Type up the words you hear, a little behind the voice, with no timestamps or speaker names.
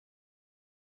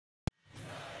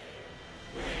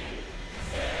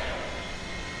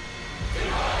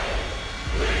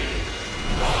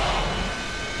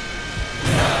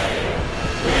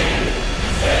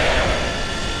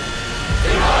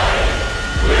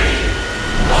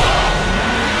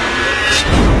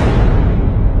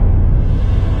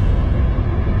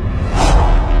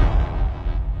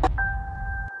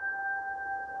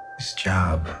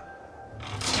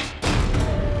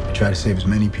save as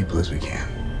many people as we can.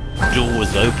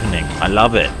 Doors opening. I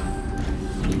love it.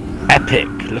 Epic.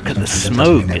 Look at the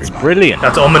smoke. It's brilliant.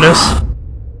 That's ominous.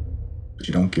 But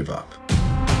you don't give up.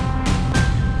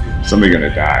 Somebody's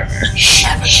gonna die, man.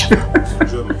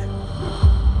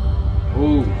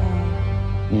 Ooh.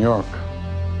 New York.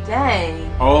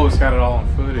 Dang. Oh, it's got it all on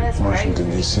footage. That's Washington,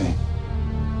 crazy.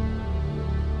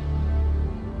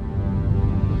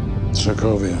 D.C.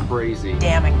 Sokovia. Crazy.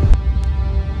 Damning.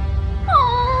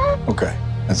 Okay,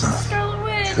 that's enough. Scarlet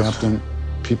Witch. Captain,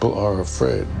 people are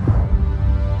afraid.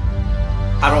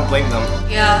 I don't blame them.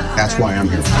 Yeah. That's why I'm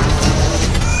here.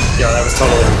 Yeah, that was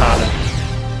totally retarded.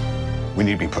 We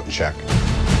need to be put in check.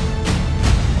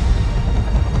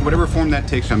 Whatever form that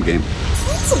takes, I'm game.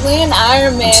 Since when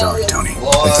Iron Man I'm sorry, was Tony. If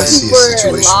I see a super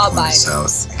situation going law-abiding.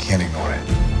 south, I can't ignore it.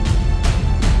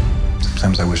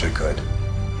 Sometimes I wish I could.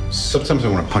 Sometimes I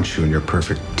want to punch you in your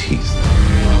perfect teeth.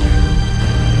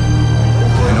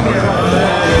 I know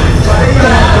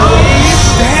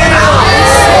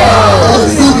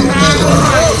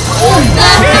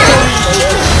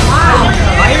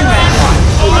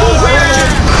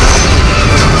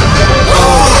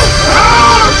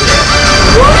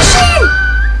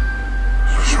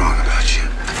what's wrong about you?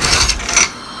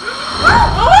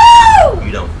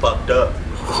 You done fucked up.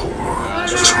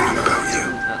 What's wrong about you?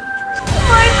 Oh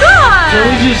my god!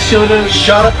 We just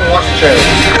shut up and watch the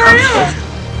trailer.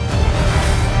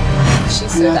 She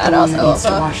said that also.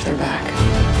 To watch their back.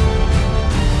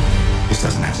 This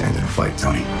doesn't have to end in a fight,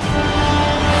 Tony.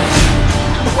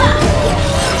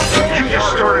 You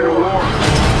just started a war.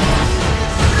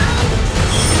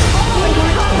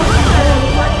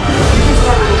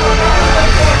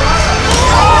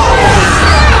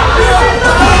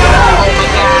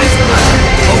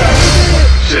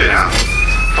 Sit down.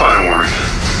 Final warning.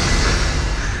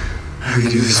 We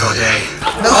can do this all day.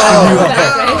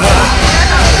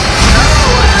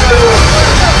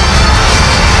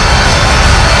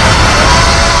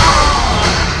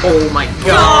 Oh my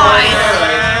god!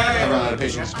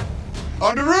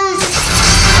 On the roof!